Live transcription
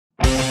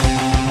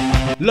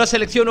La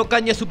selección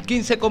Ocaña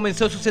sub-15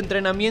 comenzó sus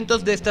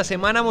entrenamientos de esta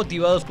semana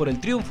motivados por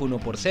el triunfo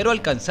 1-0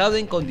 alcanzado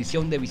en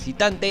condición de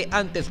visitante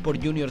ante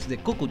Sport Juniors de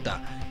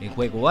Cúcuta, en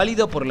juego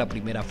válido por la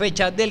primera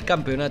fecha del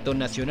campeonato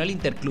nacional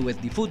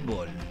interclubes de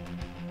fútbol.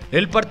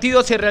 El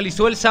partido se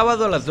realizó el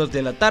sábado a las 2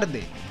 de la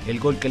tarde. El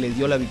gol que le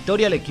dio la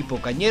victoria al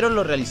equipo cañero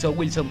lo realizó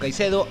Wilson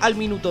Caicedo al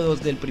minuto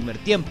 2 del primer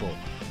tiempo.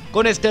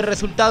 Con este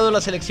resultado,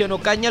 la selección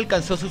Ocaña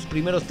alcanzó sus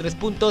primeros 3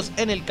 puntos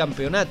en el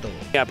campeonato.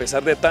 A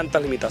pesar de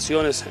tantas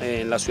limitaciones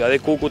en la ciudad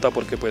de Cúcuta,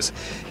 porque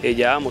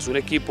llevábamos un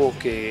equipo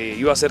que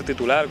iba a ser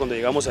titular cuando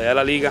llegamos allá a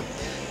la liga,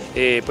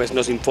 pues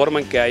nos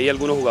informan que hay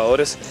algunos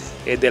jugadores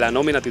de la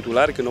nómina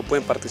titular que no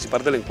pueden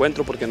participar del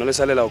encuentro porque no les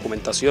sale la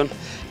documentación,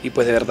 y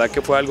pues de verdad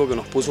que fue algo que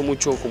nos puso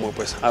mucho como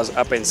pues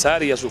a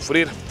pensar y a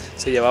sufrir.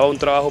 Se llevaba un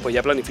trabajo pues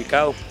ya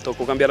planificado,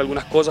 tocó cambiar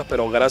algunas cosas,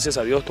 pero gracias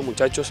a Dios estos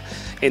muchachos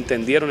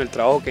entendieron el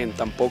trabajo que en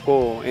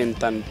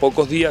tan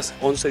pocos días,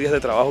 11 días de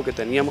trabajo que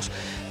teníamos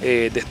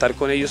de estar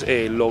con ellos,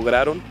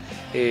 lograron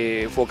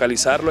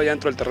focalizarlo allá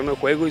dentro del terreno de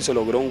juego y se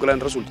logró un gran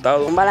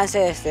resultado. Un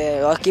balance,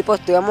 los equipos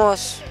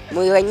estuvimos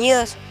muy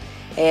reñidos.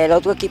 El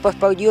otro equipo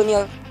Sport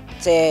Junior,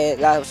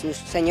 la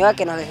señora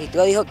que nos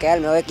registró dijo que era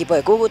el mejor equipo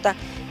de Cúcuta,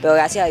 pero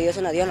gracias a Dios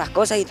se nos dieron las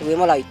cosas y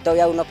tuvimos la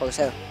victoria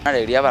 1-0. Una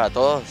alegría para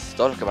todos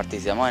los que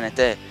participamos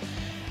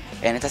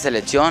en esta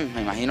selección.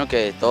 Me imagino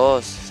que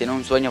todos tienen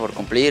un sueño por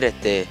cumplir,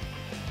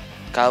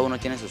 cada uno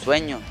tiene su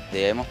sueño,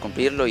 debemos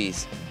cumplirlo y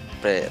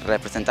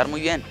representar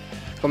muy bien.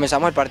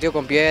 Comenzamos el partido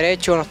con pie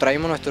derecho, nos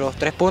traímos nuestros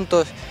 3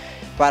 puntos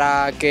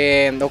para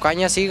que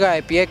Ocaña siga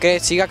de pie,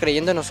 siga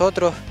creyendo en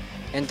nosotros,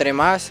 entre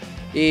más.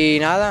 Y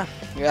nada,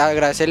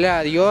 agradecerle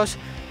a Dios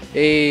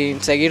y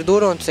seguir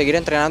duro, seguir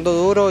entrenando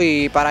duro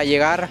y para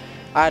llegar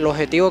al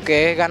objetivo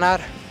que es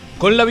ganar.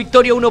 Con la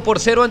victoria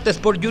 1-0 ante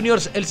Sport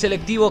Juniors, el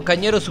selectivo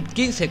cañero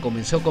sub-15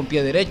 comenzó con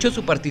pie derecho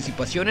su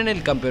participación en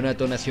el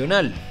campeonato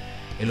nacional.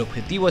 El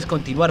objetivo es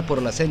continuar por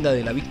la senda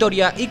de la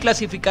victoria y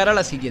clasificar a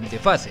la siguiente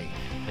fase.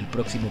 El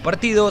próximo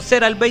partido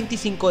será el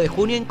 25 de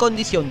junio en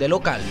condición de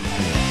local.